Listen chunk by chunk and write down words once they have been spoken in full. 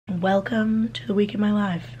Welcome to the week in my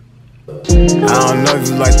life. I don't know if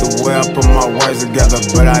you like the way I put my words together,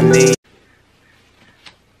 but I need.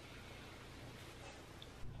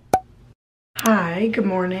 Hi, good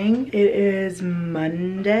morning. It is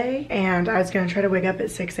Monday and I was gonna try to wake up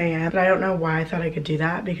at 6 a.m. but I don't know why I thought I could do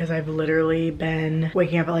that because I've literally been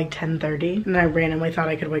waking up at like 10:30 and I randomly thought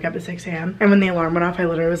I could wake up at 6 a.m. and when the alarm went off I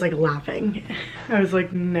literally was like laughing. I was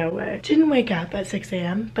like, no way. Didn't wake up at 6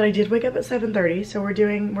 a.m. but I did wake up at 7:30, so we're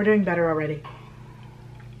doing better already.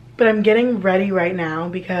 But I'm getting ready right now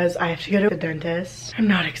because I have to go to the dentist. I'm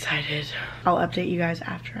not excited. I'll update you guys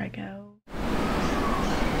after I go.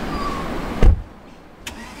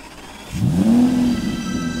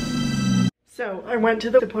 So I went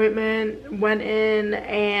to the appointment, went in,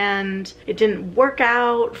 and it didn't work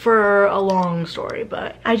out for a long story,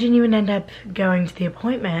 but I didn't even end up going to the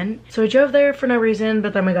appointment. So I drove there for no reason,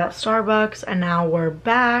 but then we got Starbucks and now we're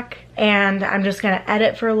back. And I'm just gonna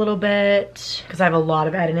edit for a little bit because I have a lot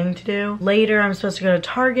of editing to do. Later, I'm supposed to go to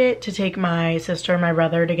Target to take my sister and my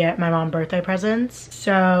brother to get my mom birthday presents.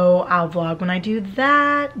 So I'll vlog when I do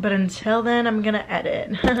that, but until then, I'm gonna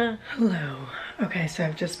edit. Hello. Okay, so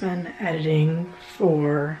I've just been editing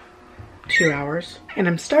for 2 hours and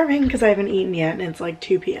I'm starving because I haven't eaten yet and it's like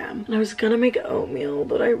 2 p.m. and I was gonna make oatmeal,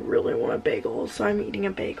 but I really want a bagel, so I'm eating a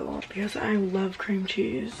bagel because I love cream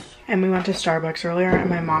cheese. And we went to Starbucks earlier and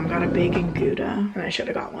my mom got a bacon Gouda and I should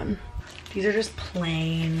have got one. These are just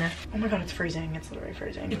plain. Oh my god, it's freezing. It's literally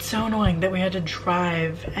freezing. It's so annoying that we had to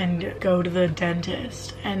drive and go to the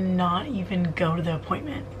dentist and not even go to the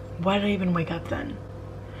appointment. Why did I even wake up then?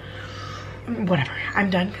 Whatever, I'm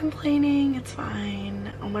done complaining, it's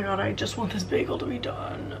fine. Oh my god, I just want this bagel to be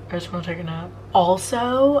done. I just want to take a nap.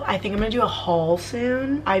 Also, I think I'm gonna do a haul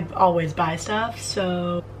soon. I always buy stuff,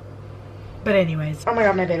 so. But anyways, oh my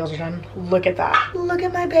god, my bagels are done. Look at that. Look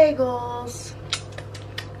at my bagels.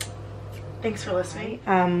 Thanks for listening.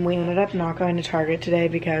 We ended up not going to Target today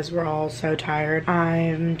because we're all so tired.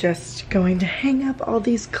 I'm just going to hang up all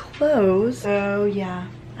these clothes. So yeah,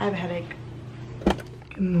 I have a headache.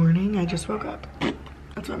 Good morning, I just woke up.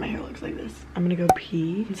 That's why my hair looks like this. I'm gonna go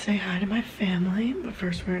pee and say hi to my family, but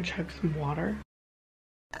first we're gonna chug some water.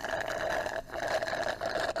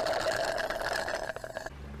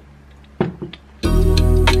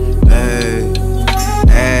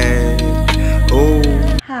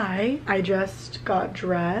 Hi, I just got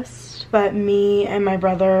dressed, but me and my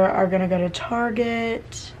brother are gonna go to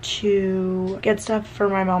Target to get stuff for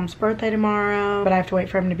my mom's birthday tomorrow, but I have to wait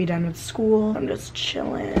for him to be done with school. I'm just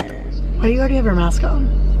chilling. Why do you already have your mask on?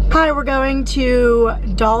 Hi, we're going to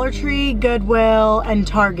Dollar Tree, Goodwill, and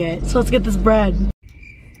Target. So let's get this bread.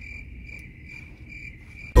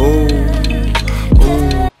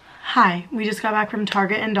 Hi, we just got back from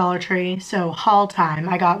Target and Dollar Tree, so haul time.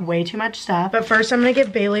 I got way too much stuff. But first I'm gonna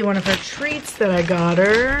give Bailey one of her treats that I got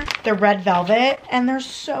her. They're red velvet and they're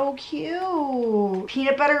so cute.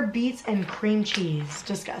 Peanut butter, beets, and cream cheese.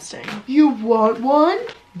 Disgusting. You want one?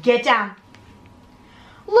 Get down.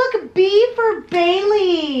 Look, B for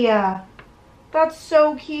Bailey. That's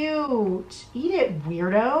so cute. Eat it,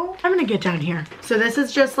 weirdo. I'm gonna get down here. So this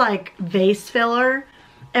is just like vase filler.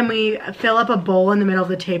 And we fill up a bowl in the middle of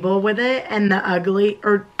the table with it, and the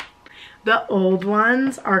old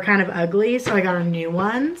ones are kind of ugly, so I got our new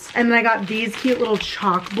ones. And then I got these cute little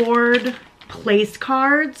chalkboard place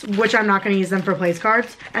cards, which I'm not gonna use them for place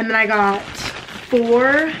cards. And then I got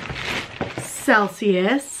 4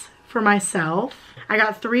 Celsius for myself. I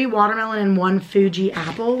got 3 watermelon and 1 Fuji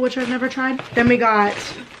apple, which I've never tried. Then we got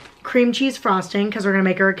cream cheese frosting because we're gonna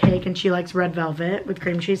make her a cake and she likes red velvet with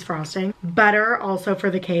cream cheese frosting. Butter also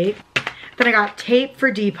for the cake. Then I got tape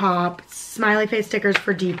for Depop, smiley face stickers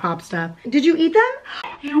for Depop stuff. Did you eat them?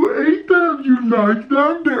 You ate them, you like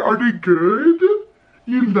them, are they good?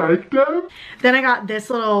 You like them? Then I got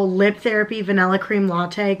this little lip therapy vanilla cream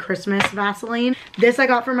latte Christmas Vaseline. This I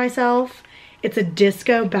got for myself. It's a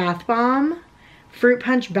disco bath bomb. Fruit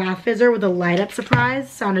punch bath fizzer with a light up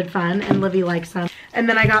surprise. Sounded fun and Livy likes them. And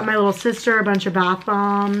then I got my little sister a bunch of bath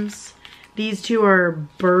bombs. These 2 are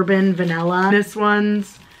bourbon vanilla. This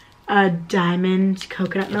one's a diamond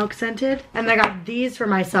coconut milk scented. And I got these for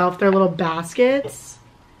myself. They're little baskets.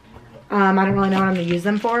 I don't really know what I'm gonna use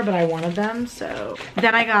them for, but I wanted them, so.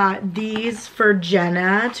 Then I got these for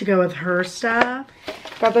Jenna to go with her stuff.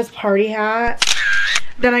 Got this party hat.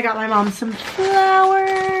 Then I got my mom some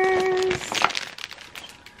flowers.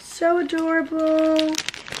 So adorable.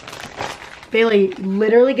 Bailey,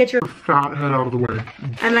 literally get your fat head out of the way.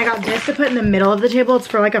 And I got this to put in the middle of the table. It's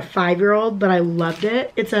for like a 5-year-old, but I loved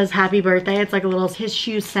it. It says happy birthday. It's like a little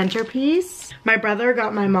tissue centerpiece. My brother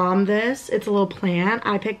got my mom this. It's a little plant.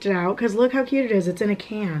 I picked it out because look how cute it is. It's in a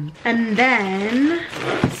can. And then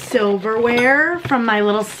silverware from my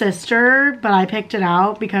little sister, but I picked it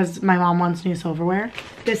out because my mom wants new silverware.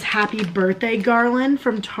 This happy birthday garland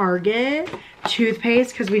from Target.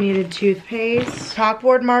 Toothpaste because we needed toothpaste.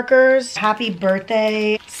 Chalkboard markers. Happy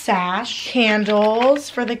birthday sash.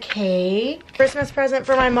 Candles for the cake. Christmas present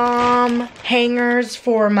for my mom. Hangers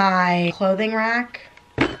for my clothing rack.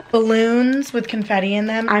 Balloons with confetti in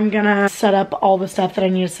them. I'm gonna set up all the stuff that I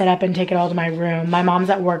need to set up and take it all to my room. My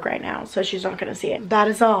mom's at work right now, so she's not gonna see it. That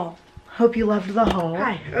is all. Hope you loved the haul.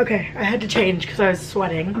 Hi. Okay, I had to change because I was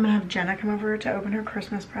sweating. I'm gonna have Jenna come over to open her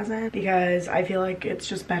Christmas present because I feel like it's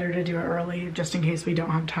just better to do it early just in case we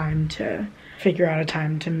don't have time to figure out a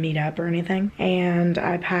time to meet up or anything. And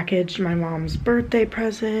I packaged my mom's birthday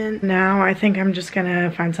present. Now I think I'm just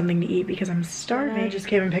gonna find something to eat because I'm starving. I just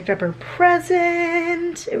came and picked up her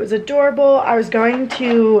present. It was adorable. I was going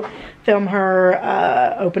to film her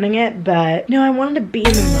opening it, but no, I wanted to be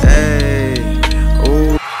in the mood. Hey,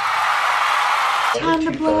 ooh. Time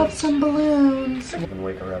to blow up some balloons. I'm gonna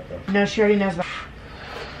wake her up though. No, she already knows that.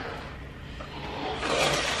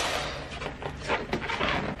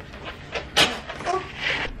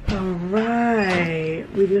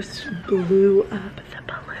 Alright, we just blew up the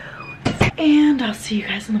balloons. And I'll see you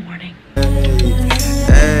guys in the morning.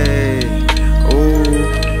 Hey, ooh.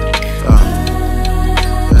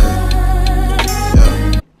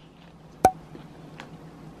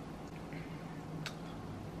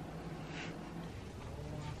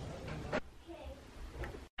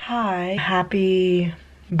 Hi, happy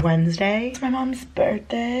Wednesday. It's my mom's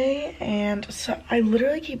birthday, and so I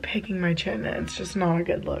literally keep picking my chin and it's just not a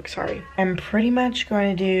good look, sorry. I'm pretty much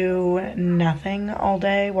going to do nothing all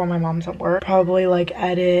day while my mom's at work. Probably like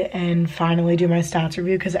edit and finally do my stats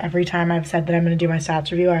review because every time I've said that I'm gonna do my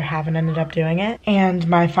stats review, I haven't ended up doing it. And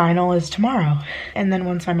my final is tomorrow. And then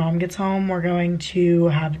once my mom gets home, we're going to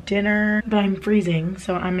have dinner, but I'm freezing,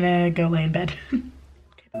 so I'm gonna go lay in bed.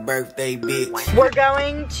 Birthday bitch. We're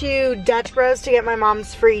going to Dutch Bros to get my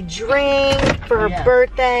mom's free drink for her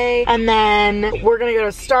birthday. And then we're gonna go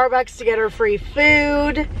to Starbucks to get her free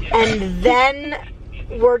food. And then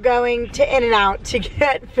we're going to In-N-Out to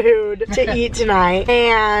get food to eat tonight.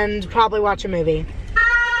 And probably watch a movie.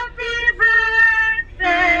 Happy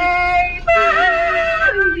birthday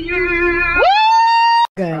to you.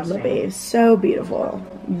 Good, Libby. So beautiful.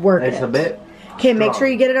 Work It's it. a bit. Okay, make sure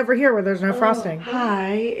you get it over here where there's no frosting.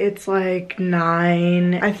 Hi, it's like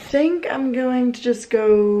 9. I think I'm going to just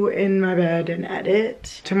go in my bed and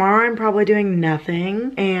edit. Tomorrow I'm probably doing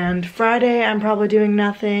nothing. And Friday I'm probably doing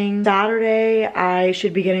nothing. Saturday I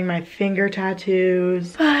should be getting my finger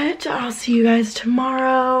tattoos. But I'll see you guys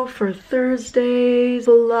tomorrow for Thursday's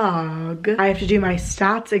vlog. I have to do my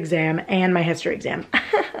stats exam and my history exam.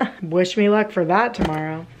 Wish me luck for that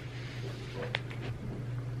tomorrow.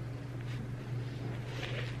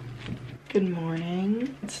 Good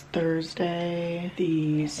morning. It's Thursday,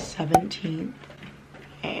 the 17th,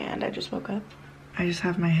 and I just woke up. I just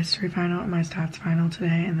have my history final and my stats final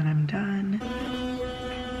today, and then I'm done.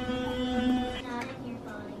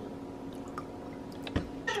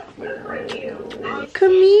 Where are you?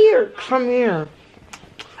 Come here, come here.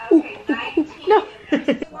 Ooh, no.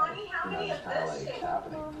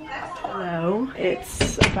 Hello,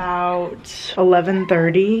 it's about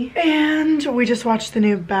 11:30 and we just watched the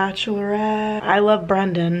new Bachelorette. I love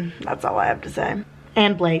Brendan, that's all I have to say.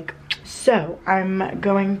 And Blake. So I'm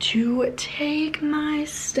going to take my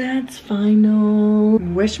stats final.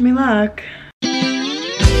 Wish me luck.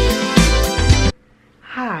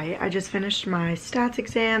 Hi, I just finished my stats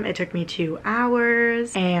exam. It took me 2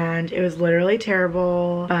 hours and it was literally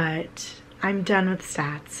terrible, but I'm done with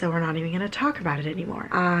stats, so we're not even gonna talk about it anymore.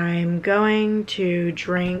 I'm going to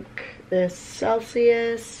drink this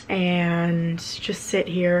Celsius and just sit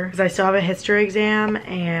here because I still have a history exam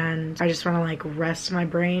and I just wanna like rest my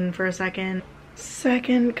brain for a second.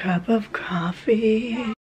 Second cup of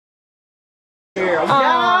coffee. No.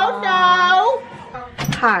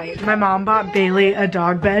 Hi, my mom bought Bailey a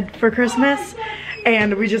dog bed for Christmas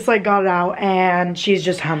and we just like got it out and she's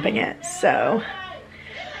just humping it, so.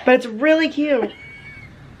 But it's really cute.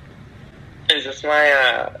 Is this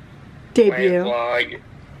my Debut. My vlog.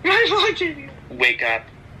 My vlog debut. Wake up.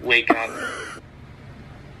 Wake up.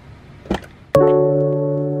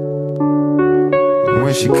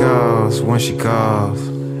 When she calls, when she calls,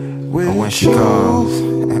 when she calls,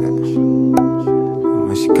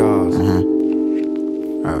 when she calls.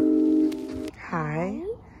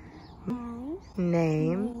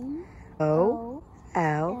 Name. O-L-I-V-I-A.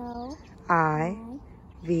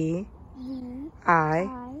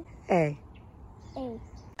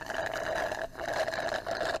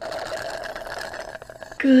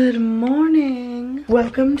 Good morning.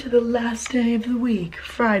 Welcome to the last day of the week,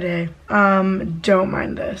 Friday. Don't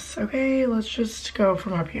mind this, okay? Let's just go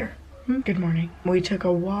from up here. Good morning. We took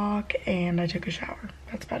a walk and I took a shower.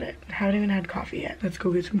 That's about it. Haven't even had coffee yet. Let's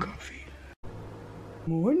go get some coffee.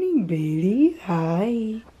 Morning, baby.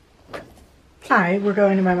 Hi. Hi, we're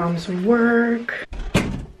going to my mom's work.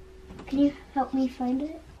 Can you help me find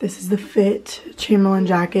it? This is the fit, Chamberlain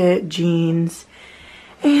jacket, jeans,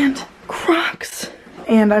 and Crocs.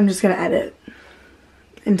 And I'm just gonna edit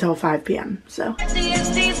until 5 p.m. So.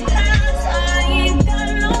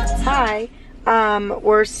 Hi.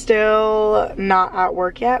 We're still not at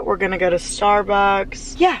work yet. We're gonna go to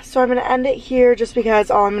Starbucks. Yeah, so I'm gonna end it here just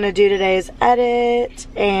because all I'm gonna do today is edit,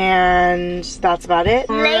 and that's about it.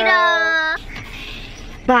 Later.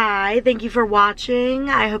 Bye. Thank you for watching.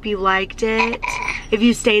 I hope you liked it. If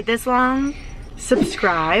you stayed this long,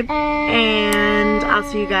 subscribe, and I'll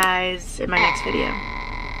see you guys in my next video.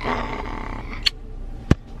 Bye.